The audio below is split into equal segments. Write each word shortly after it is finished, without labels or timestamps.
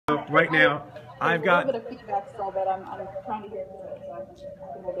right now, I've got... a little bit of feedback still, but I'm trying to hear through it, so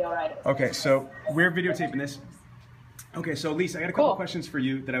I think we'll be all right. Okay, so we're videotaping this. Okay, so Elise, I got a couple questions for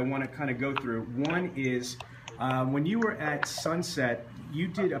you that I want to kind of go through. One is, when you were at Sunset, you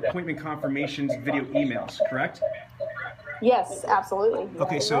did appointment confirmations video emails, correct? Yes, absolutely.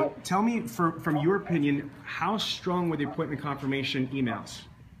 Okay, so tell me, from your opinion, how strong were the appointment confirmation emails?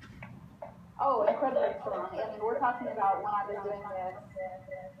 Oh, incredibly strong. I mean, we're talking about when I was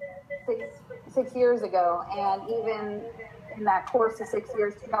doing this six years ago, and even in that course of 6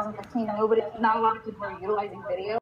 years, 2015, not a lot of people are utilizing video.